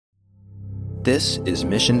This is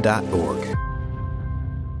Mission.org.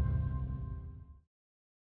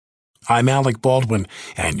 I'm Alec Baldwin,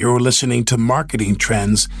 and you're listening to Marketing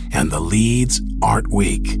Trends and the Leeds Art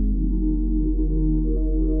Week.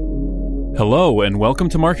 Hello, and welcome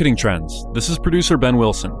to Marketing Trends. This is producer Ben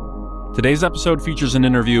Wilson. Today's episode features an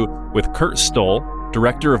interview with Kurt Stoll,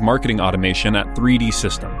 Director of Marketing Automation at 3D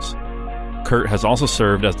Systems. Kurt has also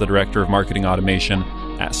served as the Director of Marketing Automation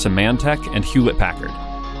at Symantec and Hewlett-Packard.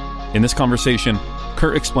 In this conversation,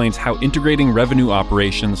 Kurt explains how integrating revenue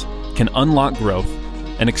operations can unlock growth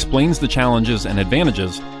and explains the challenges and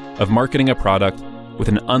advantages of marketing a product with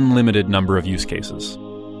an unlimited number of use cases.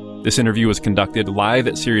 This interview was conducted live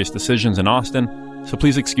at SiriusDecisions in Austin, so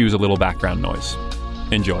please excuse a little background noise.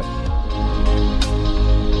 Enjoy.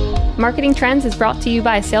 Marketing Trends is brought to you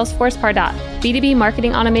by Salesforce Pardot, B2B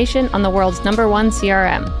marketing automation on the world's #1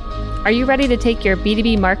 CRM. Are you ready to take your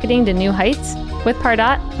B2B marketing to new heights? With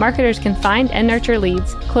Pardot, marketers can find and nurture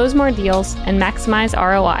leads, close more deals, and maximize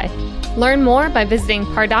ROI. Learn more by visiting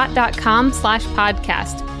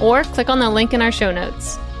pardot.com/podcast or click on the link in our show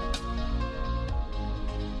notes.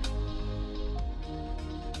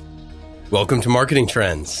 Welcome to Marketing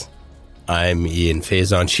Trends. I'm Ian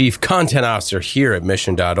Faison, Chief Content Officer here at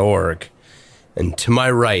Mission.org. And to my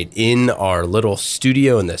right, in our little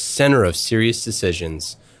studio in the center of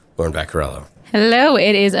SiriusDecisions, Lauren Vaccarello. Hello,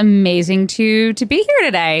 it is amazing to be here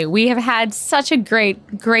today. We have had such a great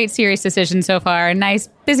SiriusDecision so far. A nice,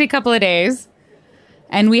 busy couple of days.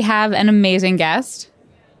 And we have an amazing guest.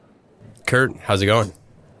 Kurt, how's it going?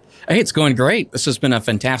 Hey, it's going great. This has been a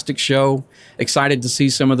fantastic show. Excited to see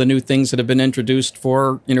some of the new things that have been introduced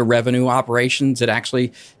for, revenue operations. It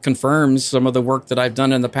actually confirms some of the work that I've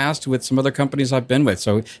done in the past with some other companies I've been with.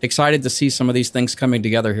 So excited to see some of these things coming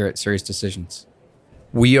together here at SiriusDecisions.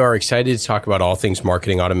 We are excited to talk about all things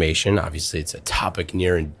marketing automation. Obviously, it's a topic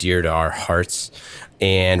near and dear to our hearts.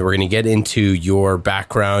 And we're going to get into your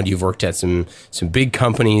background. You've worked at some big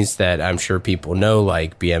companies that I'm sure people know,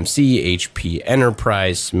 like BMC, HP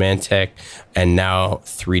Enterprise, Symantec, and now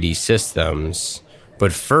 3D Systems.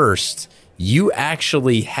 But first, you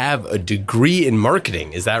actually have a degree in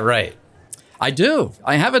marketing. Is that right? I do.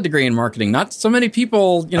 I have a degree in marketing. Not so many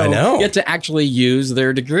people, get to actually use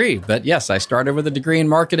their degree. But yes, I started with a degree in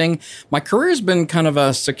marketing. My career has been kind of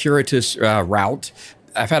a circuitous route.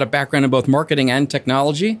 I've had a background in both marketing and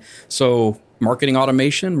technology. So marketing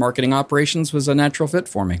automation, marketing operations was a natural fit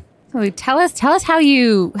for me. So tell us how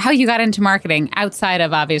you got into marketing outside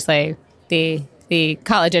of obviously the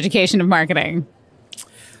college education of marketing.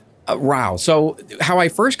 Wow. So how I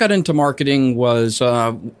first got into marketing was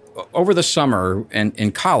over the summer and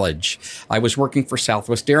in college, I was working for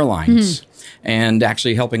Southwest Airlines and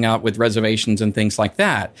actually helping out with reservations and things like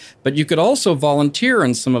that. But you could also volunteer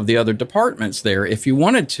in some of the other departments there if you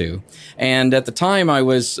wanted to. And at the time, I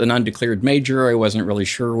was an undeclared major. I wasn't really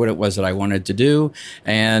sure what it was that I wanted to do.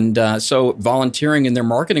 And so volunteering in their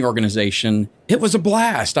marketing organization, it was a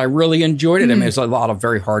blast. I really enjoyed it. I mean, it was a lot of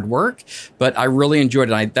very hard work, but I really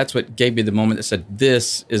enjoyed it. That's what gave me the moment that said,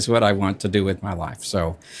 this is what I want to do with my life.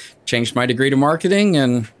 So changed my degree to marketing,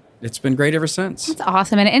 and it's been great ever since. That's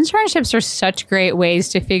awesome. And internships are such great ways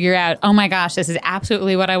to figure out, oh my gosh, this is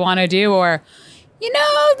absolutely what I want to do. Or,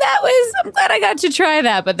 I'm glad I got to try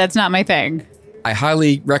that, but that's not my thing. I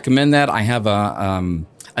highly recommend that. I have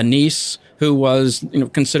a niece who was,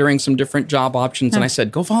 considering some different job options. And I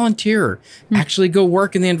said, go volunteer, actually go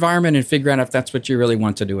work in the environment and figure out if that's what you really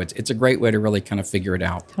want to do. It's a great way to really kind of figure it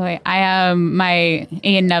out. Totally.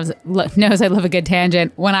 Ian knows I love a good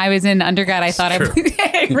tangent. When I was in undergrad, I thought I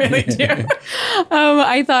really do.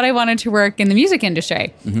 I thought I wanted to work in the music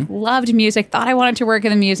industry. Loved music, thought I wanted to work in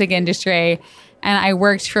the music industry. And I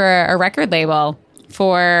worked for a record label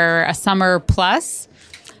for a summer plus.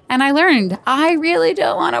 And I learned I really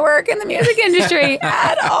don't want to work in the music industry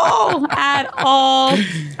at all.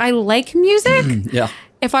 I like music. Yeah.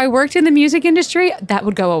 If I worked in the music industry, that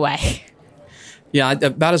would go away. Yeah,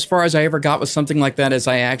 about as far as I ever got with something like that is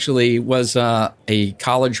I actually was a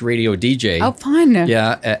college radio DJ. Oh, fun.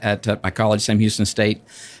 Yeah, at my college, Sam Houston State.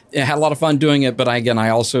 I had a lot of fun doing it, but I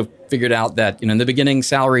also figured out that, in the beginning,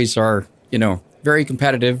 salaries are, very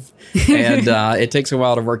competitive, and it takes a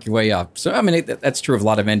while to work your way up. So, that's true of a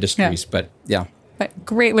lot of industries, but yeah. But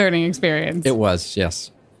great learning experience. It was, yes.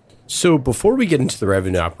 So before we get into the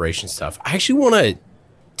revenue operations stuff, I actually want to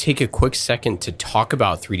take a quick second to talk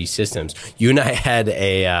about 3D Systems. You and I had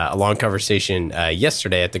a long conversation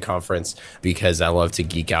yesterday at the conference because I love to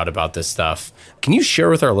geek out about this stuff. Can you share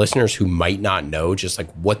with our listeners who might not know just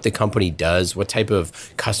like what the company does, what type of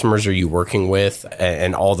customers are you working with,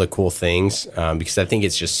 and all the cool things? Because I think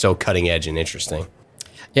it's just so cutting edge and interesting.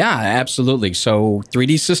 Yeah, absolutely. So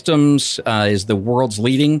 3D Systems is the world's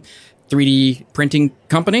leading 3D printing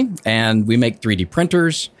company, and we make 3D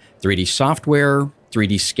printers, 3D software,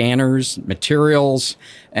 3D scanners, materials,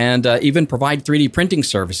 and even provide 3D printing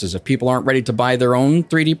services. If people aren't ready to buy their own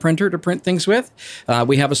 3D printer to print things with,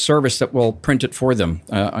 we have a service that will print it for them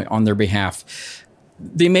on their behalf.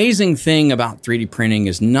 The amazing thing about 3D printing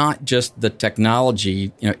is not just the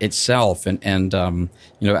technology, itself and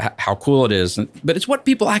how cool it is, but it's what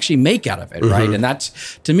people actually make out of it, right? And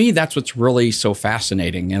that's, to me, that's what's really so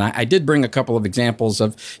fascinating. And I did bring a couple of examples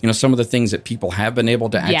of, some of the things that people have been able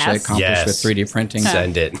to actually accomplish with 3D printing.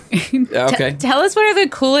 Send it. Okay. Tell us what are the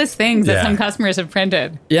coolest things that some customers have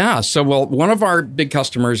printed. Yeah. So, one of our big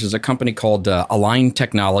customers is a company called Align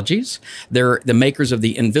Technologies. They're the makers of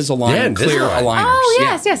the Invisalign clear aligners. Oh,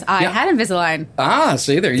 yes. I had Invisalign. Ah,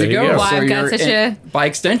 see, there you go. Well, So I've got such by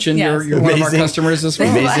extension, Yes. you're one of our customers as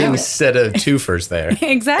well. Amazing set of twofers there.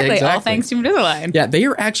 Exactly. All thanks to Invisalign. Yeah, they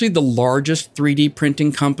are actually the largest 3D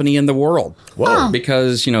printing company in the world. Whoa.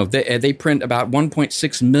 Because, they print about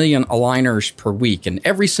 1.6 million aligners per week. And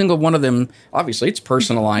every single one of them, obviously, it's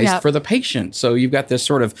personalized for the patient. So you've got this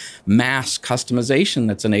sort of mass customization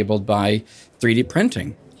that's enabled by 3D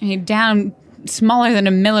printing. I mean, down smaller than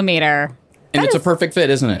a millimeter. And it's a perfect fit,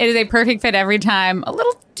 isn't it? It is a perfect fit every time. A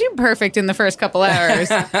little too perfect in the first couple hours.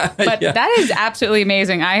 But that is absolutely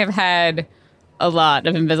amazing. I have had a lot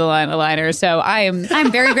of Invisalign aligners, so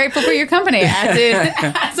I'm very grateful for your company,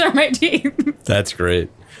 as are my team. That's great.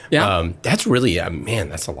 Yeah. That's really, man,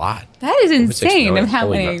 that's a lot. That is insane. million. Of how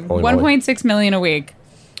Holy many? mo- holy moly. 1.6 million a week.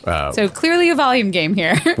 So clearly a volume game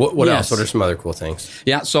here. What Yes. else? What are some other cool things?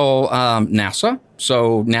 Yeah, so NASA.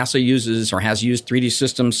 So NASA uses or has used 3D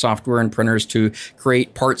Systems software and printers to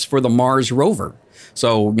create parts for the Mars rover.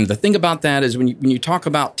 So the thing about that is when you talk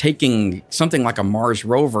about taking something like a Mars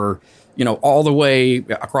rover, all the way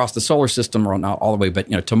across the solar system, or not all the way,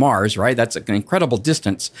 but to Mars, right? That's an incredible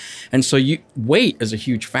distance, and so weight is a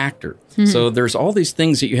huge factor. So there's all these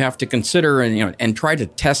things that you have to consider and try to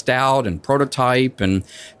test out and prototype and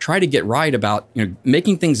try to get right about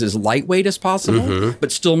making things as lightweight as possible,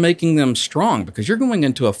 but still making them strong, because you're going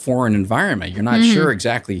into a foreign environment. You're not sure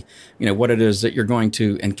exactly what it is that you're going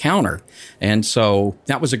to encounter, and so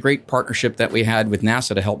that was a great partnership that we had with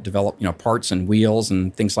NASA to help develop parts and wheels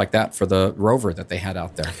and things like that for the rover that they had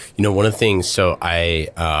out there. One of the things, so I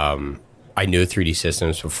knew 3D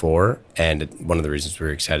Systems before, and one of the reasons we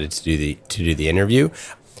were excited to do the interview.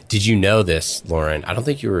 Did you know this, Lauren? I don't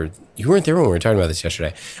think you weren't there when we were talking about this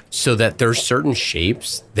yesterday. So that there's certain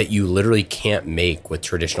shapes that you literally can't make with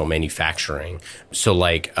traditional manufacturing. So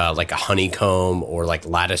like a honeycomb or like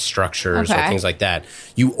lattice structures or things like that.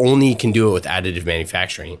 You only can do it with additive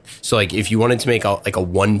manufacturing. So like if you wanted to make a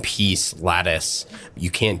one piece lattice,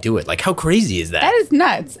 you can't do it. Like how crazy is that? That is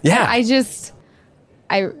nuts. Yeah.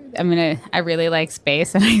 I really like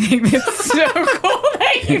space, and I think it's so cool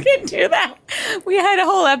that you can do that. We had a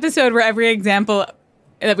whole episode where every example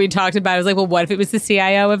that we talked about was like, well, what if it was the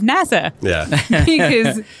CIO of NASA? Yeah.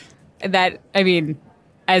 Because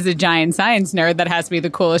as a giant science nerd, that has to be the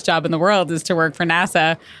coolest job in the world, is to work for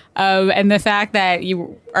NASA. And the fact that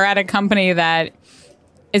you are at a company that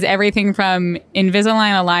is everything from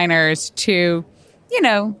Invisalign aligners to,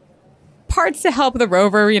 parts to help the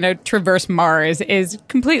rover, traverse Mars is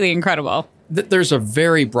completely incredible. There's a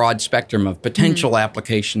very broad spectrum of potential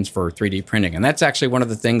applications for 3D printing. And that's actually one of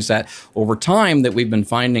the things that over time that we've been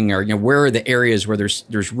finding are, where are the areas where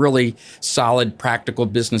there's really solid practical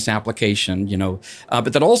business application,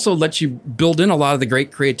 but that also lets you build in a lot of the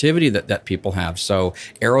great creativity that people have. So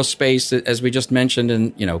aerospace, as we just mentioned,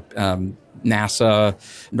 and, NASA,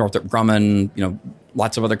 Northrop Grumman,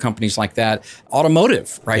 lots of other companies like that.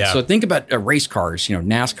 Automotive, right? Yeah. So think about race cars,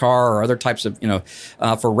 NASCAR or other types of,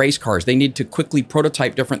 for race cars. They need to quickly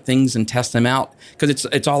prototype different things and test them out, because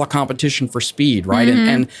it's all a competition for speed, right?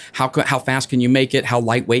 And how fast can you make it? How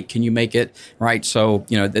lightweight can you make it, right? So,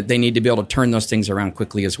 they need to be able to turn those things around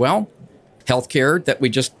quickly as well. Healthcare that we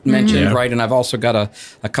just mentioned, right? And I've also got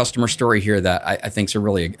a customer story here that I think is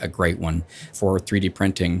really a great one for 3D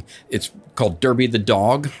printing. It's called Derby the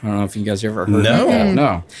dog. I don't know if you guys ever heard of that.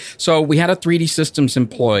 No. So we had a 3D Systems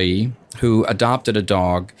employee who adopted a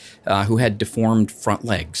dog who had deformed front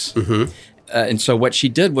legs. And so what she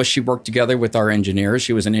did was she worked together with our engineers.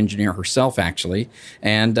 She was an engineer herself, actually.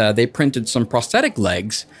 And they printed some prosthetic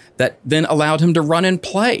legs that then allowed him to run and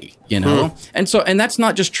play, And that's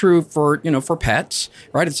not just true for pets,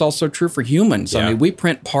 right? It's also true for humans. Yeah. I mean, we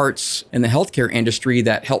print parts in the healthcare industry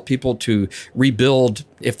that help people to rebuild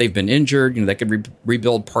if they've been injured. They could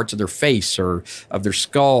rebuild parts of their face or of their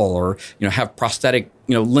skull, or, have prosthetic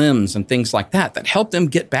limbs and things like that help them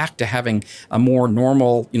get back to having a more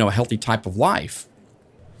normal, healthy type of life.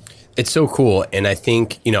 It's so cool. And I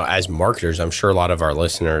think, as marketers, I'm sure a lot of our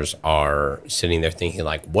listeners are sitting there thinking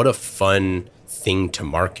like, what a fun thing to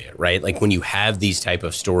market, right? Like when you have these type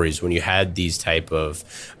of stories, when you had these type of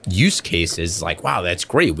use cases, like, wow, that's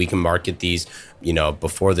great. We can market these,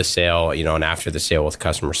 before the sale, and after the sale with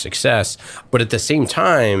customer success. But at the same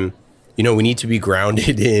time, we need to be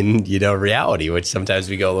grounded in, reality, which sometimes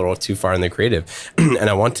we go a little too far in the creative. And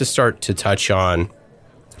I want to start to touch on,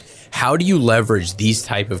 how do you leverage these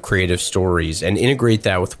type of creative stories and integrate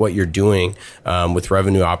that with what you're doing with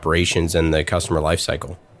revenue operations and the customer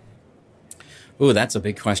lifecycle? Ooh, that's a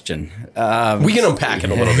big question. We can unpack it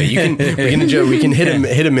a little bit. We can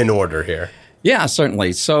hit them in order here. Yeah,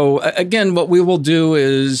 certainly. So again, what we will do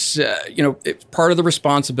is, it's part of the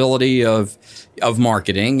responsibility of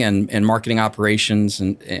marketing and marketing operations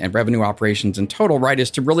and revenue operations in total, right, is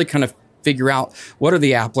to really kind of figure out what are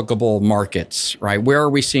the applicable markets, right? Where are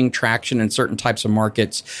we seeing traction in certain types of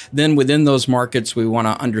markets? Then within those markets, we want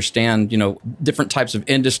to understand, different types of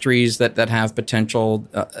industries that have potential,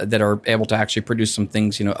 that are able to actually produce some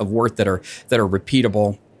things, of worth that are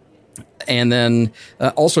repeatable. And then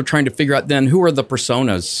also trying to figure out then who are the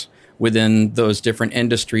personas within those different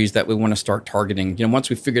industries that we want to start targeting,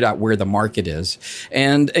 once we figured out where the market is.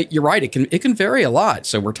 And you're right, it can vary a lot.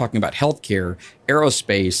 So we're talking about healthcare,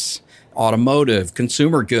 aerospace, automotive,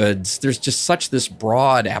 consumer goods. There's just such this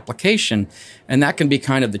broad application. And that can be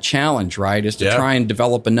kind of the challenge, right? Is to try and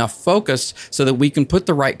develop enough focus so that we can put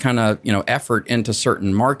the right kind of, effort into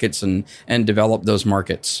certain markets and develop those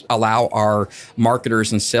markets. Allow our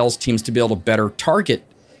marketers and sales teams to be able to better target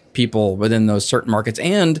people within those certain markets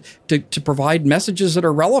and to provide messages that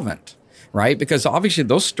are relevant, right? Because obviously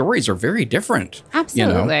those stories are very different.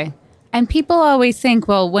 Absolutely. And people always think,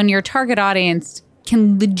 well, when your target audience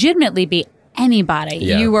can legitimately be anybody.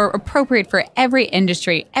 Yeah. You are appropriate for every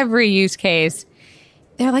industry, every use case.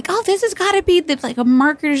 They're like, oh, this has got to be like a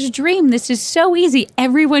marketer's dream. This is so easy.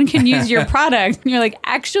 Everyone can use your product. And you're like,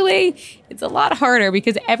 actually, it's a lot harder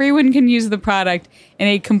because everyone can use the product in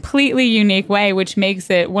a completely unique way, which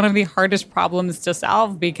makes it one of the hardest problems to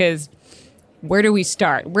solve because where do we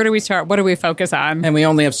start? What do we focus on? And we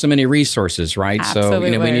only have so many resources, right?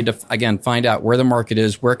 Absolutely. So, we need to, again, find out where the market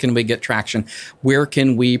is, where can we get traction, where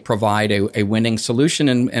can we provide a winning solution,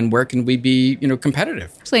 and where can we be,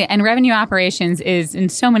 competitive. Absolutely. And revenue operations is in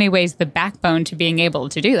so many ways the backbone to being able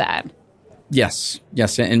to do that. Yes,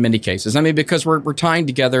 in many cases. I mean, because we're tying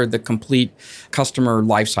together the complete customer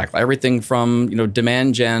lifecycle, everything from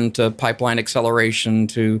demand gen to pipeline acceleration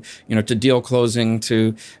to to deal closing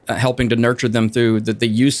to helping to nurture them through the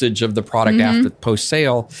usage of the product after post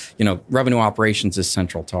sale. Revenue operations is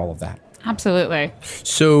central to all of that. Absolutely.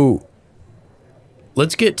 So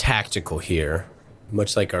let's get tactical here,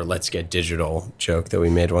 much like our "let's get digital" joke that we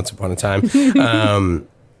made once upon a time.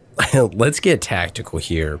 Let's get tactical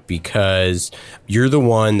here because you're the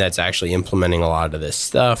one that's actually implementing a lot of this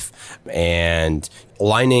stuff and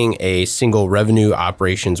aligning a single revenue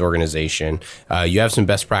operations organization. You have some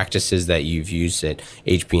best practices that you've used at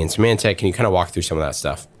HP and Symantec. Can you kind of walk through some of that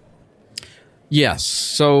stuff? Yes.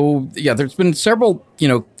 So, there's been several,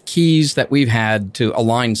 keys that we've had to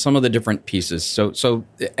align some of the different pieces. So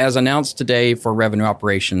as announced today for revenue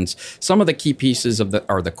operations, some of the key pieces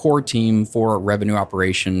are the core team for revenue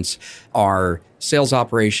operations are sales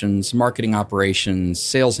operations, marketing operations,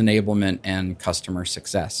 sales enablement, and customer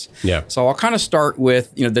success. Yeah. So I'll kind of start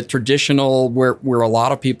with, the traditional where a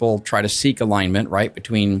lot of people try to seek alignment, right,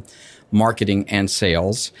 between marketing and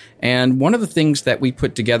sales. And one of the things that we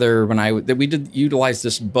put together that we did utilize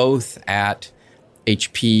this both at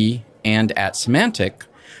HP and at Symantec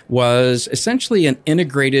was essentially an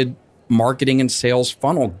integrated marketing and sales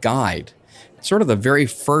funnel guide. Sort of the very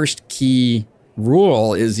first key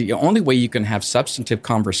rule is the only way you can have substantive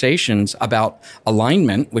conversations about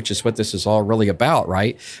alignment, which is what this is all really about,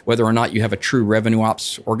 right? Whether or not you have a true revenue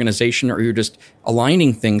ops organization or you're just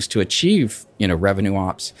aligning things to achieve, revenue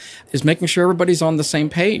ops, is making sure everybody's on the same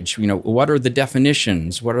page. What are the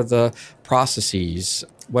definitions? What are the processes?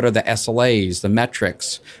 What are the SLAs, the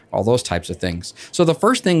metrics, all those types of things. So the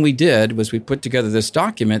first thing we did was we put together this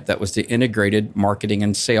document that was the integrated marketing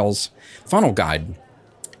and sales funnel guide.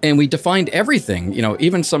 And we defined everything,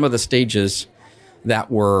 even some of the stages that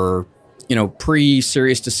were,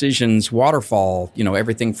 pre-serious decisions, waterfall,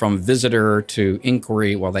 everything from visitor to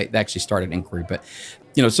inquiry. Well, they actually started inquiry, but,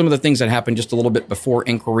 some of the things that happened just a little bit before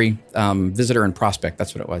inquiry, visitor and prospect,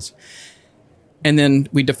 that's what it was. And then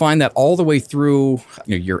we define that all the way through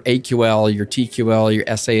your AQL, your TQL,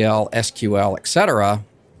 your SAL, SQL, et cetera.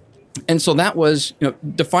 And so that was,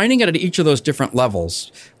 defining it at each of those different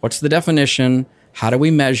levels. What's the definition? How do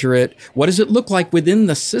we measure it? What does it look like within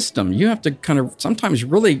the system? You have to kind of sometimes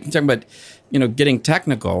really talk about, getting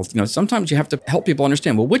technical. Sometimes you have to help people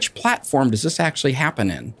understand, well, which platform does this actually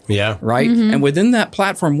happen in? Yeah. Right? And within that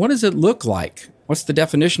platform, what does it look like? What's the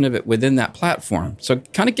definition of it within that platform? So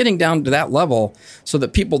kind of getting down to that level so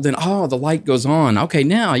that people then, the light goes on. Okay,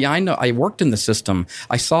 now, I know I worked in the system.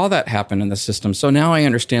 I saw that happen in the system. So now I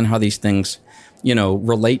understand how these things,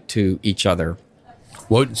 relate to each other.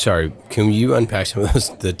 Sorry, can you unpack some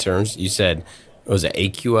of the terms? You said, was it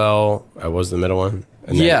AQL? What was the middle one?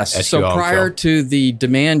 And then yes. SQL So prior to the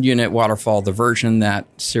demand unit waterfall, the version that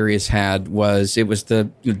Sirius had was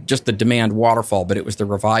just the demand waterfall, but it was the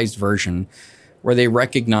revised version where they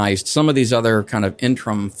recognized some of these other kind of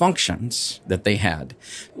interim functions that they had.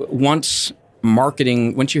 Once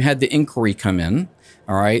you had the inquiry come in,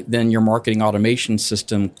 all right, then your marketing automation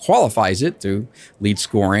system qualifies it through lead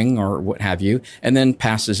scoring or what have you, and then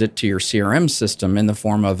passes it to your CRM system in the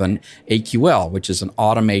form of an AQL, which is an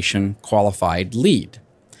automation qualified lead,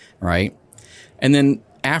 right? And then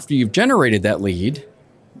after you've generated that lead,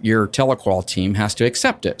 your telequal team has to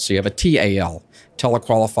accept it. So you have a TAL,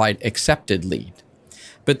 telequalified accepted lead.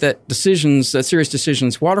 But that Sirius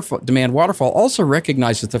Decisions demand waterfall also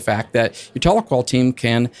recognizes the fact that your telequal team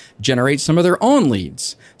can generate some of their own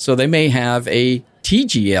leads. So they may have a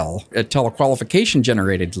TGL, a telequalification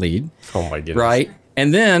generated lead. Oh my goodness. Right?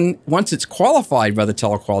 And then once it's qualified by the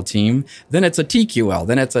telequal team, then it's a TQL.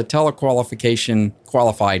 Then it's a telequalification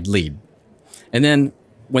qualified lead. And then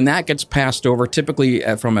when that gets passed over, typically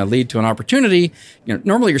from a lead to an opportunity,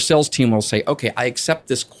 normally your sales team will say, okay, I accept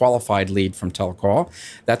this qualified lead from Telequal.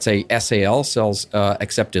 That's a SAL, sales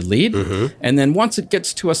accepted lead. And then once it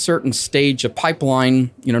gets to a certain stage of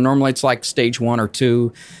pipeline, normally it's like stage 1 or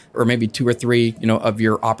 2, or maybe 2 or 3, of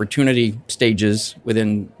your opportunity stages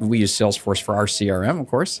within, we use Salesforce for our CRM, of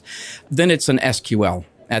course. Then it's an SQL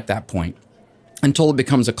at that point until it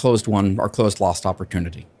becomes a closed won or closed lost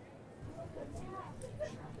opportunity.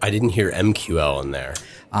 I didn't hear MQL in there.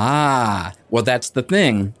 Well, that's the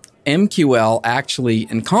thing. MQL actually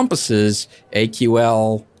encompasses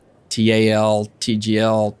AQL, TAL,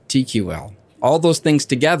 TGL, TQL. All those things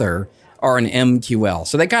together are an MQL.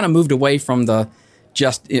 So they kind of moved away from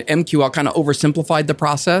MQL kind of oversimplified the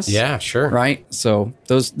process. Yeah, sure. Right? So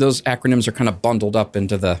those acronyms are kind of bundled up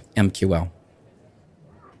into the MQL.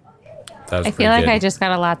 I feel like I just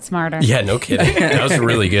got a lot smarter. Yeah, no kidding. That was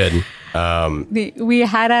really good. We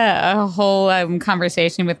had a whole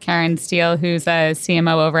conversation with Karen Steele, who's a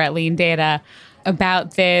CMO over at Lean Data,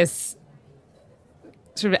 about this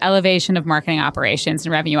sort of elevation of marketing operations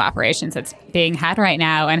and revenue operations that's being had right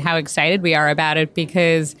now, and how excited we are about it,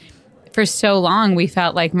 because for so long we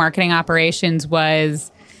felt like marketing operations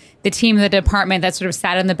was the team, the department that sort of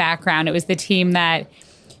sat in the background. It was the team that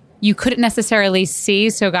you couldn't necessarily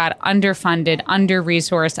see, so got underfunded,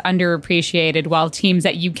 under-resourced, underappreciated, while teams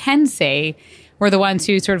that you can see were the ones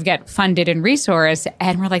who sort of get funded and resourced.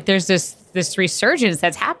 And we're like, there's this resurgence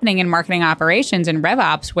that's happening in marketing operations and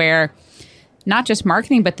RevOps, where not just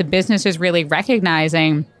marketing, but the business is really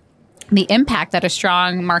recognizing the impact that a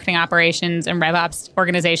strong marketing operations and RevOps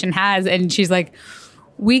organization has. And she's like,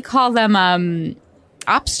 we call them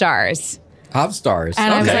Ops Stars. Ops Stars.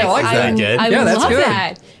 And okay, I like that. I that's love good.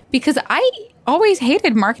 that. Because I always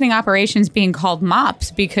hated marketing operations being called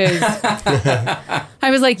MOPS, because I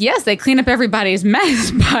was like, yes, they clean up everybody's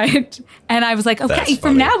mess, and I was like, okay,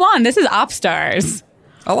 from now on, this is Ops Stars.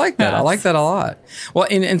 I like that. I like that a lot. Well,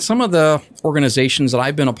 in some of the organizations that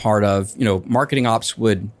I've been a part of, marketing ops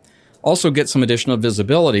would also get some additional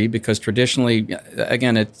visibility, because traditionally,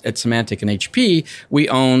 again, at Symantec and HP, we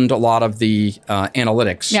owned a lot of the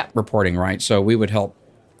analytics reporting, right? So we would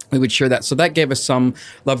share that. So that gave us some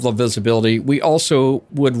level of visibility. We also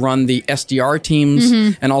would run the SDR teams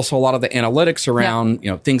and also a lot of the analytics around,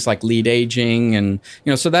 things like lead aging. And,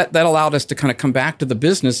 so that allowed us to kind of come back to the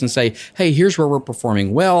business and say, hey, here's where we're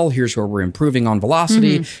performing well. Here's where we're improving on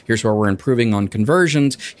velocity. Here's where we're improving on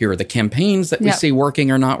conversions. Here are the campaigns that we see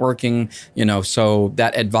working or not working. So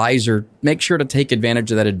that advisor, make sure to take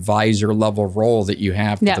advantage of that advisor level role that you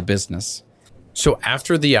have to the business. So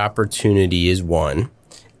after the opportunity is won,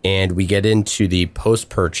 and we get into the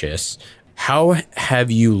post-purchase, how have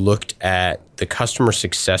you looked at the customer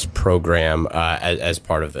success program as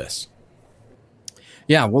part of this?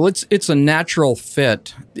 Yeah, well, it's a natural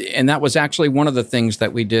fit, and that was actually one of the things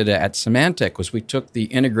that we did at Symantec was we took the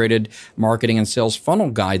integrated marketing and sales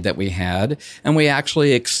funnel guide that we had, and we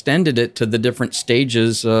actually extended it to the different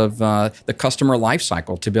stages of the customer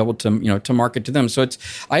lifecycle to be able to to market to them. So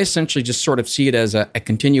I essentially just sort of see it as a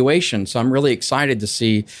continuation. So I'm really excited to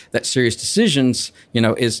see that SiriusDecisions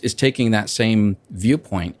is taking that same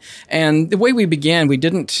viewpoint. And the way we began, we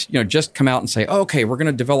didn't just come out and say, oh, okay, we're going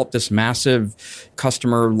to develop this massive customer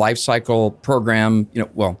lifecycle program.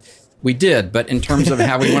 We did, but in terms of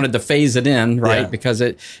how we wanted to phase it in, right? Yeah. Because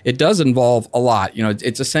it does involve a lot.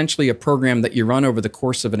 It's essentially a program that you run over the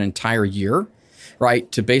course of an entire year,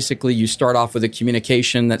 right? To basically you start off with a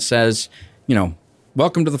communication that says,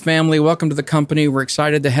 welcome to the family, welcome to the company. We're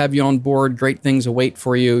excited to have you on board. Great things await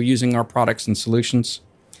for you using our products and solutions.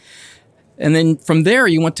 And then from there,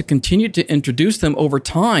 you want to continue to introduce them over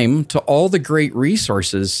time to all the great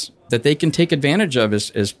resources that they can take advantage of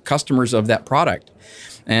as customers of that product,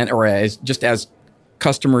 or as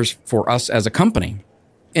customers for us as a company.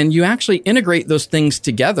 And you actually integrate those things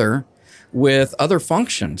together with other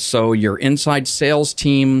functions. So your inside sales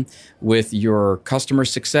team, with your customer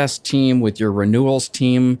success team, with your renewals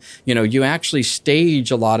team, you actually stage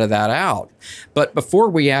a lot of that out. But before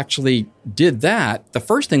we actually did that, the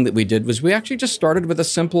first thing that we did was we actually just started with a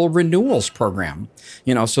simple renewals program.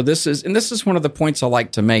 So this is one of the points I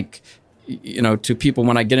like to make to people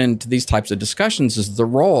when I get into these types of discussions is the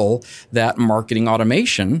role that marketing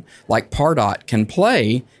automation like Pardot can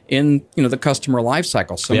play in the customer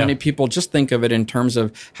lifecycle. So many people just think of it in terms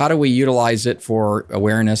of how do we utilize it for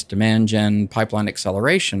awareness, demand gen, pipeline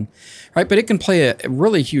acceleration, right? But it can play a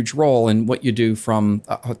really huge role in what you do from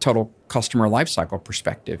a total customer lifecycle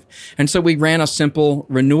perspective. And so we ran a simple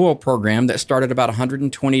renewal program that started about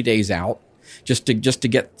 120 days out. Just to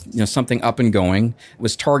get something up and going. It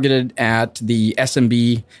was targeted at the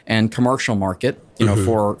SMB and commercial market,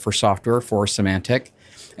 for software for Symantec.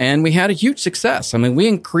 And we had a huge success. I mean, we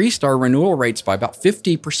increased our renewal rates by about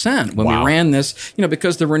 50% when we ran this,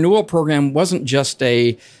 because the renewal program wasn't just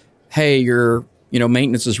a, hey, your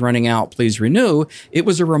maintenance is running out, please renew. It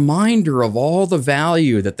was a reminder of all the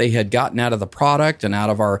value that they had gotten out of the product and out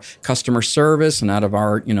of our customer service and out of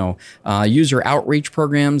our, user outreach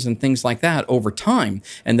programs and things like that over time,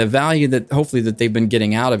 and the value that hopefully that they've been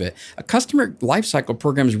getting out of it. A customer lifecycle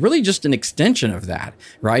program is really just an extension of that,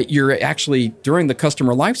 right? You're actually, during the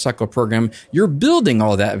customer lifecycle program, you're building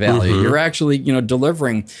all that value. Mm-hmm. You're actually,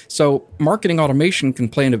 delivering. So marketing automation can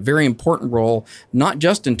play a very important role, not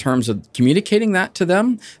just in terms of communicating that to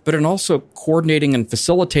them, but in also coordinating and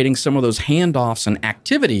facilitating some of those handoffs and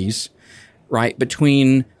activities, right,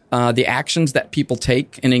 between the actions that people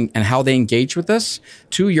take and how they engage with us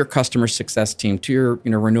to your customer success team, to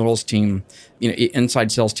your renewals team,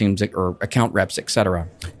 inside sales teams or account reps, et cetera.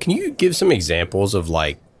 Can you give some examples of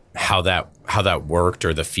like how that worked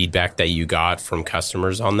or the feedback that you got from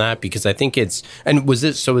customers on that? Because I think was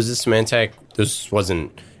this Symantec? This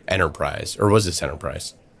wasn't enterprise, or was this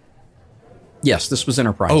enterprise? Yes, this was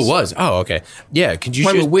enterprise. Oh, it was? Oh, okay. Yeah, could you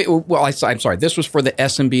I'm sorry. This was for the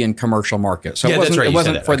SMB and commercial market. So that's right. It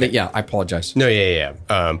wasn't for I apologize. No, yeah.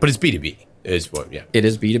 But it's B2B is what, yeah. It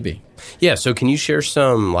is B2B. Yeah, so can you share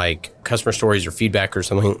some like customer stories or feedback or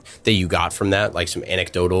something that you got from that, like some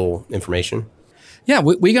anecdotal information? Yeah,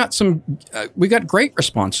 we got great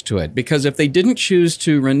response to it, because if they didn't choose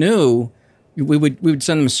to renew, we would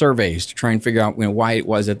send them surveys to try and figure out why it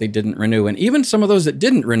was that they didn't renew. And even some of those that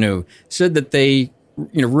didn't renew said that they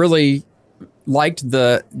really liked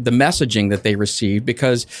the messaging that they received,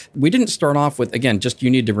 because we didn't start off with, again, just you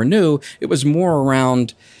need to renew. It was more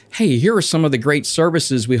around, hey, here are some of the great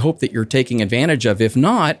services we hope that you're taking advantage of. If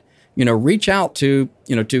not, reach out to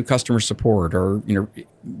customer support, or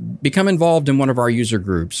become involved in one of our user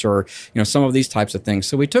groups, or some of these types of things.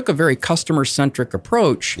 So we took a very customer centric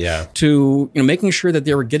approach to making sure that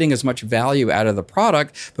they were getting as much value out of the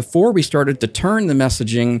product before we started to turn the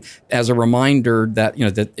messaging as a reminder that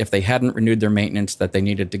that if they hadn't renewed their maintenance, that they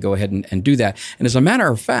needed to go ahead and do that. And as a matter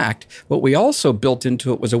of fact, what we also built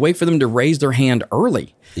into it was a way for them to raise their hand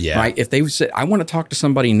early. Yeah. Right. If they said, I want to talk to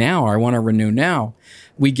somebody now, or I want to renew now,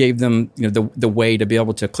 we gave them the way to be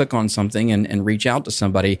able to click on something and reach out to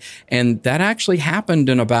somebody. And that actually happened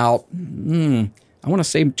in about, I want to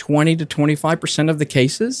say 20 to 25% of the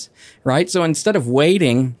cases, right? So instead of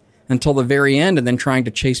waiting until the very end and then trying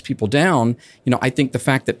to chase people down, I think the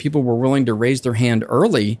fact that people were willing to raise their hand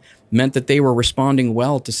early meant that they were responding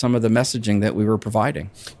well to some of the messaging that we were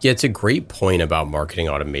providing. Yeah, it's a great point about marketing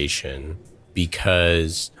automation,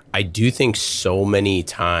 because I do think so many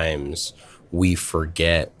times we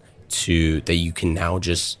forget that you can now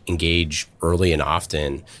just engage early and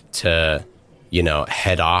often to,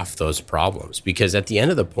 head off those problems. Because at the end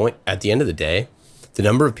of the day, the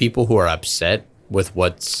number of people who are upset with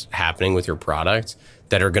what's happening with your product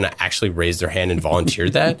that are going to actually raise their hand and volunteer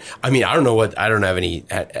that. I mean, I don't have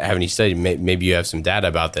any study. Maybe you have some data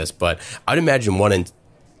about this, but I'd imagine 1 in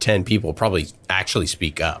 10 people probably actually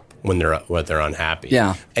speak up when they're unhappy.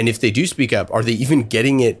 Yeah. And if they do speak up, are they even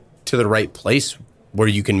getting it to the right place where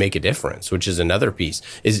you can make a difference, which is another piece.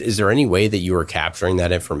 Is there any way that you are capturing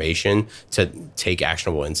that information to take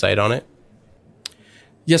actionable insight on it?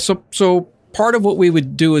 Yes. So part of what we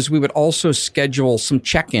would do is we would also schedule some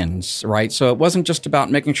check-ins, right? So it wasn't just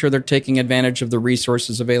about making sure they're taking advantage of the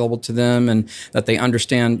resources available to them and that they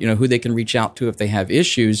understand, who they can reach out to if they have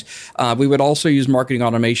issues. We would also use marketing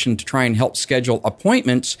automation to try and help schedule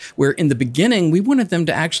appointments where in the beginning, we wanted them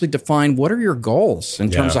to actually define what are your goals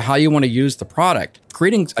in terms of how you want to use the product,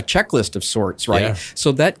 creating a checklist of sorts, right? Yeah.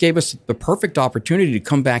 So that gave us the perfect opportunity to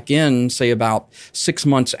come back in, say about 6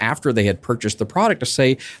 months after they had purchased the product to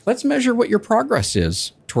say, let's measure what your progress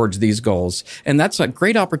is towards these goals. And that's a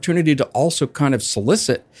great opportunity to also kind of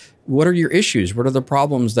solicit what are your issues? What are the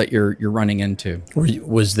problems that you're running into?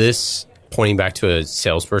 Was this pointing back to a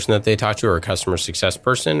salesperson that they talked to or a customer success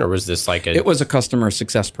person? Or was this like It was a customer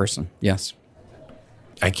success person, yes.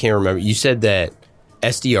 I can't remember. You said that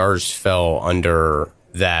SDRs fell under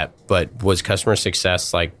that, but was customer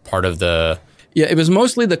success like part of the... Yeah, it was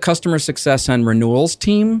mostly the customer success and renewals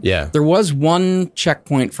team. Yeah. There was one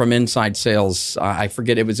checkpoint from inside sales. I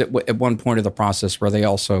forget, it was at one point of the process where they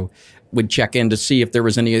also would check in to see if there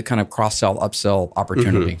was any kind of cross-sell, upsell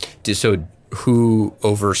opportunity. Mm-hmm. So who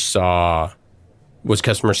oversaw, was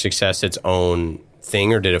customer success its own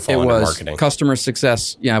thing or did it fall under marketing? Customer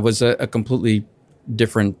success, it was a completely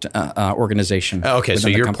different organization. Okay, so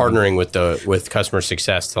you're partnering with customer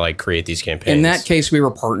success to like create these campaigns. In that case, we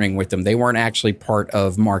were partnering with them. They weren't actually part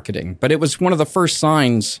of marketing, but it was one of the first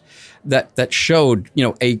signs that showed,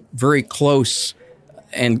 a very close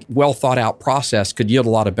and well thought out process could yield a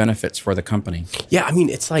lot of benefits for the company. Yeah, I mean,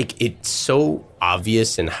 it's so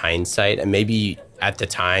obvious in hindsight, and maybe at the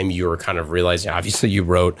time you were kind of realizing, obviously you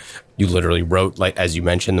literally wrote, like, as you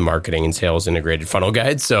mentioned, the marketing and sales integrated funnel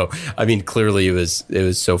guide. So, I mean, clearly it was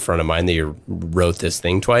so front of mind that you wrote this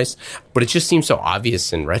thing twice, but it just seems so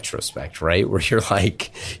obvious in retrospect, right? Where you're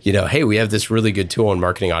like, hey, we have this really good tool in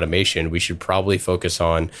marketing automation. We should probably focus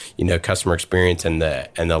on, customer experience and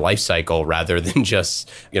the life cycle rather than just,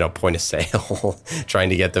 point of sale, trying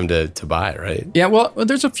to get them to buy, right? Yeah, well,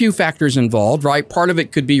 there's a few factors involved, right? Part of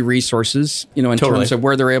it could be resources, in terms of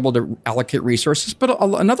where they're able to allocate resources, but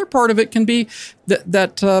another part of it can be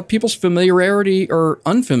that people's familiarity or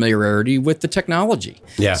unfamiliarity with the technology.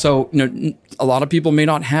 Yeah. So, a lot of people may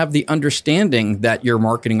not have the understanding that your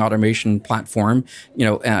marketing automation platform,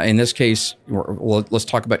 in this case, let's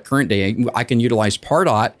talk about current day. I can utilize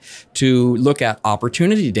Pardot to look at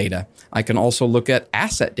opportunity data. I can also look at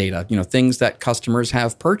asset data, things that customers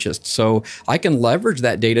have purchased. So I can leverage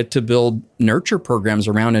that data to build nurture programs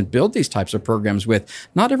around and build these types of programs with.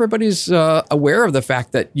 Not everybody's aware of the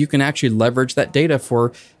fact that you can actually leverage that data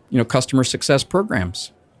for, customer success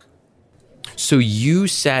programs. So you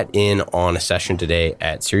sat in on a session today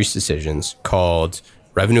at SiriusDecisions called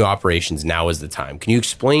Revenue Operations, Now is the Time. Can you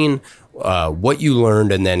explain what you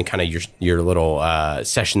learned and then kind of your little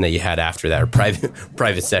session that you had after that, or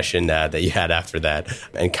private session that you had after that,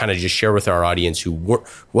 and kind of just share with our audience who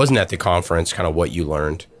wasn't at the conference kind of what you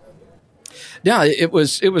learned? Yeah, it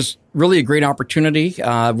was really a great opportunity.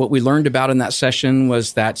 What we learned about in that session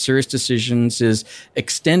was that SiriusDecisions is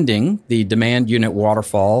extending the demand unit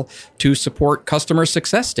waterfall to support customer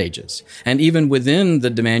success stages. And even within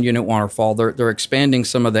the demand unit waterfall, they're expanding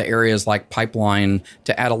some of the areas like pipeline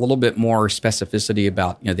to add a little bit more specificity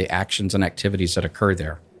about the actions and activities that occur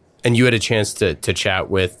there. And you had a chance to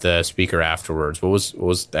chat with the speaker afterwards. What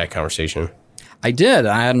was that conversation? I did.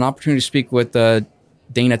 I had an opportunity to speak with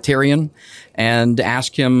Dana Tarian and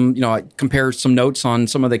ask him, compare some notes on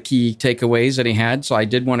some of the key takeaways that he had. So I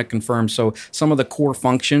did want to confirm. So some of the core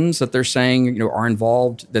functions that they're saying, are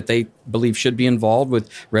involved, that they believe should be involved with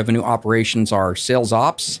revenue operations are sales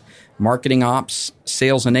ops, marketing ops,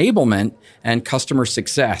 sales enablement, and customer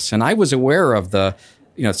success. And I was aware of the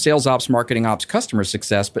sales ops, marketing ops, customer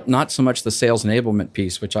success, but not so much the sales enablement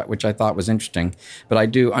piece, which I thought was interesting. But I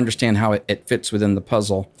do understand how it fits within the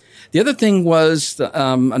puzzle. The other thing was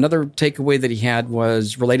another takeaway that he had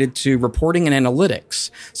was related to reporting and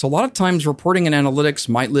analytics. So a lot of times reporting and analytics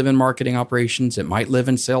might live in marketing operations. It might live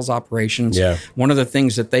in sales operations. Yeah. One of the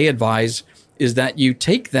things that they advise is that you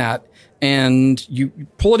take that and you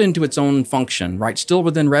pull it into its own function, right? Still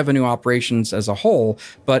within revenue operations as a whole,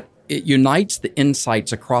 but it unites the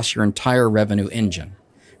insights across your entire revenue engine,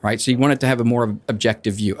 right? So you want it to have a more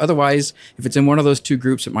objective view. Otherwise, if it's in one of those two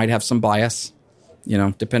groups, it might have some bias,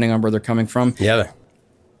 depending on where they're coming from. Yeah.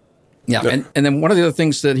 Yeah. And then one of the other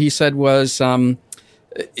things that he said was,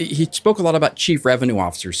 he spoke a lot about chief revenue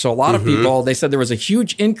officers. So a lot of people, they said there was a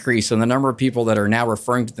huge increase in the number of people that are now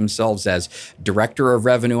referring to themselves as director of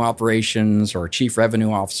revenue operations or chief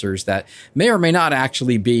revenue officers that may or may not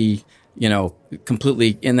actually be,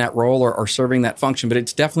 completely in that role or serving that function. But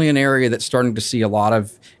it's definitely an area that's starting to see a lot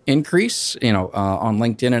of increase, on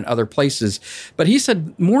LinkedIn and other places. But he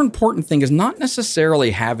said more important thing is not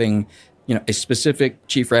necessarily having a specific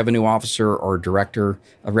chief revenue officer or director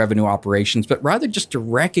of revenue operations, but rather just to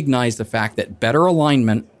recognize the fact that better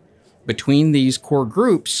alignment between these core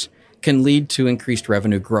groups can lead to increased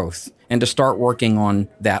revenue growth and to start working on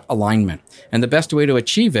that alignment. And the best way to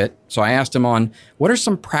achieve it, so I asked him on what are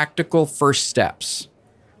some practical first steps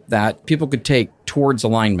that people could take towards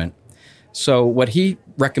alignment. So what he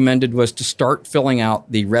recommended was to start filling out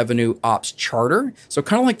the revenue ops charter. So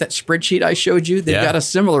kind of like that spreadsheet I showed you, they've got a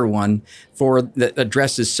similar one that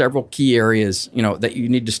addresses several key areas, that you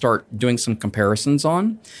need to start doing some comparisons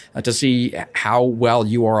on to see how well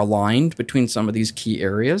you are aligned between some of these key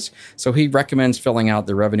areas. So he recommends filling out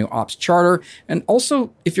the revenue ops charter. And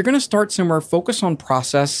also, if you're going to start somewhere, focus on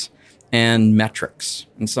process and metrics.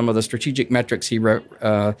 And some of the strategic metrics he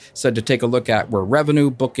said to take a look at were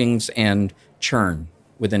revenue, bookings, and churn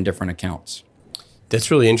within different accounts.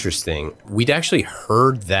 That's really interesting. We'd actually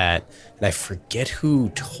heard that, and I forget who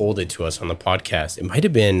told it to us on the podcast. It might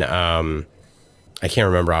have been, I can't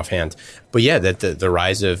remember offhand. But yeah, that the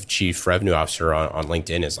rise of chief revenue officer on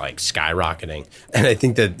LinkedIn is like skyrocketing. And I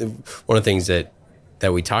think that one of the things that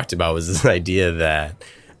we talked about was this idea that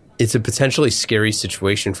it's a potentially scary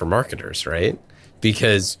situation for marketers, right?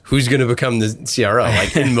 Because who's going to become the CRO?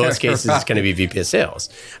 Like in most cases, it's going to be VP of sales.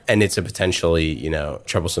 And it's a potentially,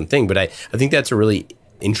 troublesome thing. But I think that's a really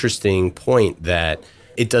interesting point that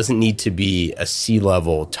it doesn't need to be a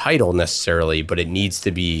C-level title necessarily, but it needs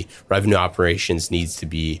to be revenue operations needs to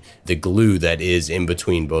be the glue that is in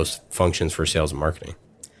between both functions for sales and marketing.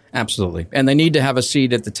 Absolutely. And they need to have a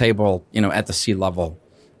seat at the table, at the C-level,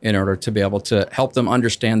 in order to be able to help them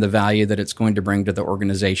understand the value that it's going to bring to the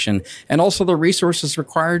organization and also the resources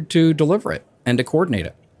required to deliver it and to coordinate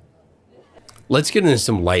it. Let's get into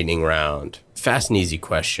some lightning round. Fast and easy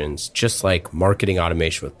questions, just like marketing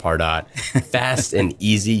automation with Pardot. Fast and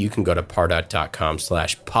easy. You can go to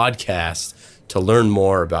pardot.com/podcast to learn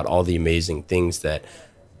more about all the amazing things that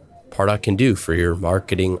Pardot can do for your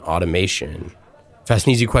marketing automation. Fast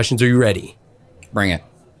and easy questions. Are you ready? Bring it.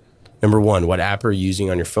 Number 1, what app are you using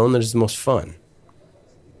on your phone that is the most fun?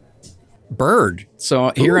 Bird.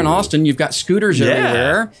 So here in Austin, you've got scooters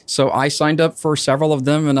everywhere. So I signed up for several of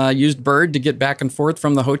them and I used Bird to get back and forth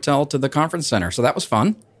from the hotel to the conference center. So that was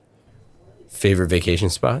fun. Favorite vacation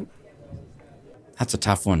spot? That's a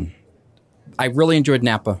tough one. I really enjoyed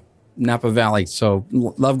Napa Valley. So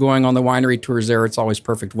love going on the winery tours there. It's always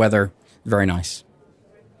perfect weather. Very nice.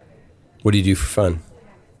 What do you do for fun?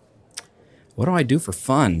 What do I do for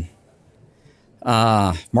fun?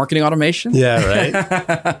 Marketing automation. Yeah,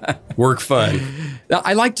 right. Work fun.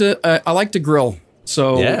 I like to grill.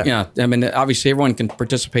 So yeah, I mean, obviously everyone can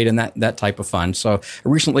participate in that type of fun. So I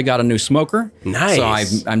recently got a new smoker.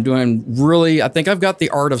 Nice. So I'm doing really. I think I've got the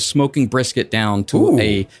art of smoking brisket down to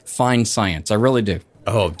a fine science. I really do.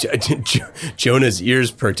 Oh, Jonah's ears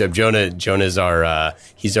perked up. Jonah's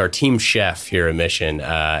he's our team chef here at Mission,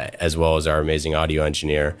 as well as our amazing audio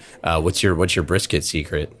engineer. What's your brisket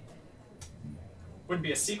secret? Wouldn't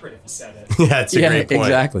be a secret if you said it. Yeah, it's a great point.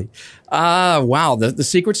 Exactly. Wow. The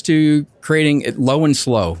secret's to creating it low and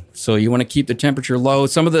slow. So you want to keep the temperature low.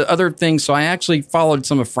 Some of the other things, so I actually followed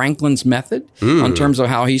some of Franklin's method on terms of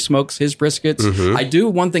how he smokes his briskets. I do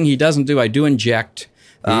one thing he doesn't do. I do inject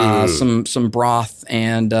some broth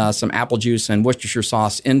and some apple juice and Worcestershire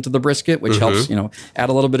sauce into the brisket, which helps, add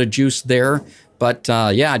a little bit of juice there. But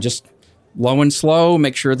just low and slow.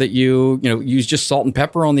 Make sure that you use just salt and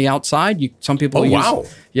pepper on the outside. Some people use. Wow.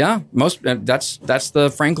 Yeah, that's the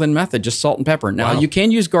Franklin method. Just salt and pepper. Now you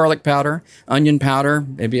can use garlic powder, onion powder,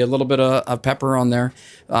 maybe a little bit of pepper on there,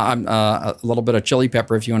 a little bit of chili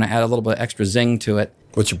pepper if you want to add a little bit of extra zing to it.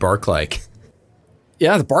 What's your bark like?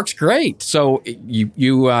 Yeah, the bark's great. So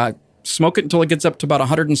you smoke it until it gets up to about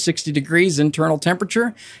 160 degrees internal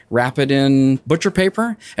temperature, wrap it in butcher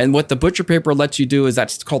paper. And what the butcher paper lets you do is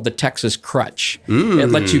that's called the Texas crutch. It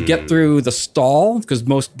lets you get through the stall because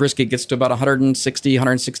most brisket gets to about 160,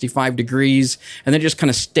 165 degrees, and then it just kind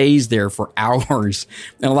of stays there for hours.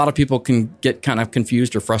 And a lot of people can get kind of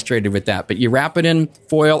confused or frustrated with that. But you wrap it in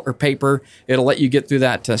foil or paper, it'll let you get through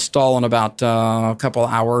that stall in about a couple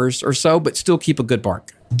hours or so, but still keep a good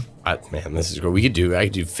bark. Man, this is great. I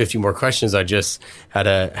could do 50 more questions. I just how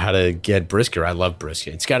to get brisket. I love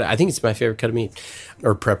brisket. I think it's my favorite cut of meat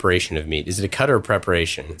or preparation of meat. Is it a cut or a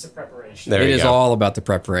preparation? It's a preparation. There It you is go. all about the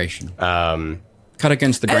preparation. Cut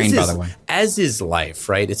against the grain, by the way. As is life,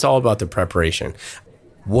 right? It's all about the preparation.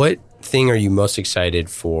 What thing are you most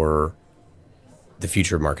excited for the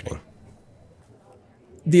future of marketing?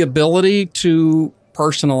 The ability to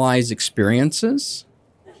personalize experiences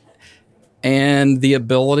and the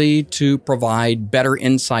ability to provide better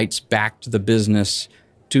insights back to the business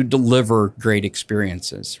to deliver great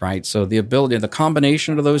experiences, right? So the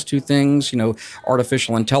combination of those two things,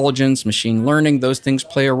 artificial intelligence, machine learning, those things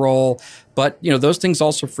play a role. But, those things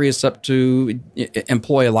also free us up to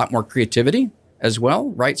employ a lot more creativity as well,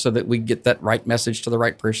 right? So that we get that right message to the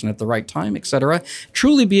right person at the right time, et cetera.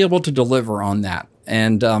 Truly be able to deliver on that.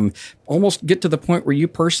 And almost get to the point where you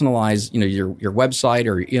personalize, your website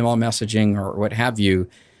or your email messaging or what have you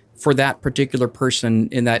for that particular person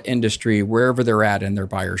in that industry, wherever they're at in their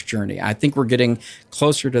buyer's journey. I think we're getting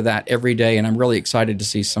closer to that every day, and I'm really excited to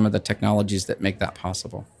see some of the technologies that make that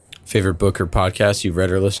possible. Favorite book or podcast you've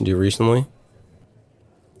read or listened to recently?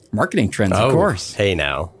 Marketing Trends, of course. Hey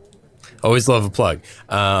now. Always love a plug.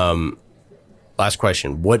 Last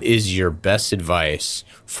question. What is your best advice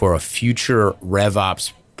for a future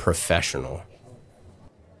RevOps professional?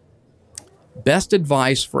 Best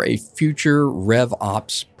advice for a future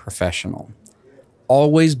RevOps professional.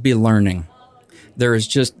 Always be learning. There is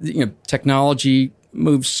just, technology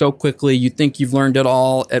moves so quickly. You think you've learned it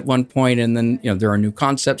all at one point, and then, there are new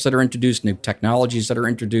concepts that are introduced, new technologies that are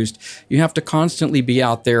introduced. You have to constantly be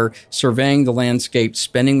out there surveying the landscape,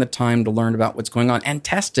 spending the time to learn about what's going on and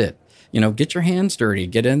test it. Get your hands dirty,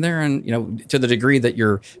 get in there and, to the degree that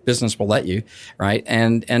your business will let you, right?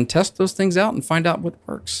 And test those things out and find out what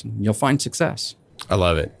works. You'll find success. I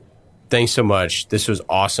love it. Thanks so much. This was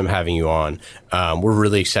awesome having you on. We're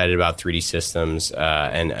really excited about 3D Systems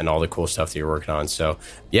and all the cool stuff that you're working on. So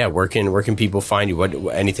yeah, where can people find you?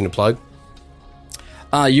 Anything to plug?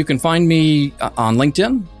 You can find me on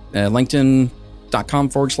LinkedIn,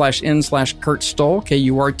 linkedin.com/n/Kurt Stoll,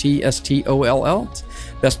 KurtStoll.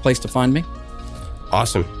 Best place to find me.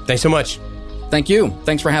 Awesome. Thanks so much. Thank you.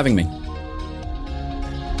 Thanks for having me.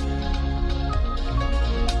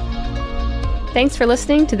 Thanks for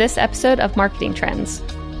listening to this episode of Marketing Trends.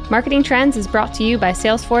 Marketing Trends is brought to you by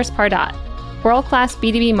Salesforce Pardot. World-class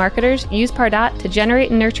B2B marketers use Pardot to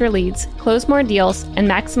generate and nurture leads, close more deals, and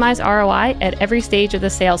maximize ROI at every stage of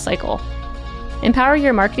the sales cycle. Empower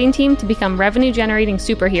your marketing team to become revenue-generating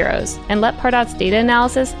superheroes, and let Pardot's data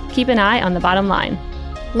analysis keep an eye on the bottom line.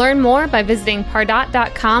 Learn more by visiting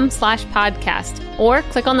pardot.com/podcast or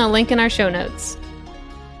click on the link in our show notes.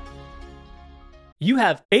 You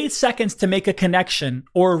have 8 seconds to make a connection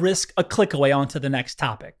or risk a click away onto the next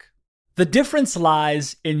topic. The difference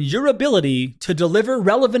lies in your ability to deliver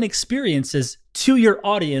relevant experiences to your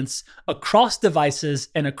audience across devices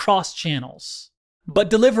and across channels.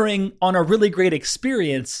 But delivering on a really great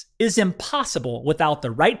experience is impossible without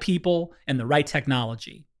the right people and the right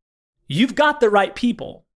technology. You've got the right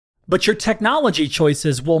people, but your technology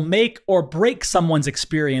choices will make or break someone's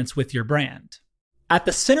experience with your brand. At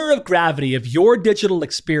the center of gravity of your digital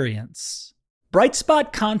experience,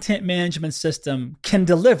 Brightspot Content Management System can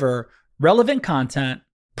deliver relevant content,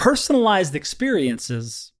 personalized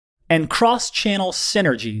experiences, and cross-channel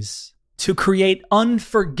synergies to create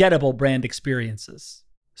unforgettable brand experiences,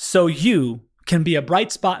 so you can be a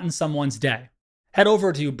bright spot in someone's day. Head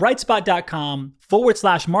over to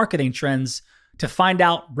brightspot.com/marketing trends to find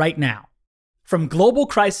out right now. From global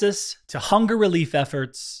crisis to hunger relief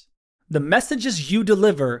efforts, the messages you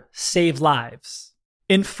deliver save lives,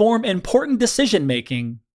 inform important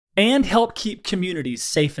decision-making, and help keep communities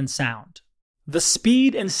safe and sound. The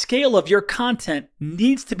speed and scale of your content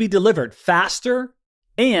needs to be delivered faster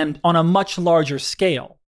and on a much larger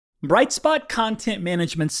scale. Brightspot Content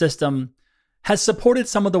Management System has supported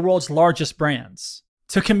some of the world's largest brands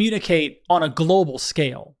to communicate on a global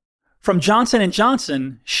scale. From Johnson &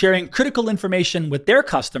 Johnson sharing critical information with their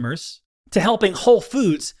customers to helping Whole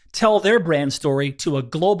Foods tell their brand story to a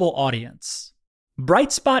global audience.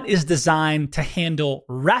 Brightspot is designed to handle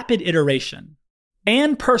rapid iteration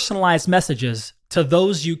and personalized messages to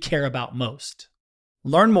those you care about most.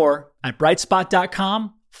 Learn more at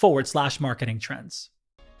brightspot.com/marketing trends.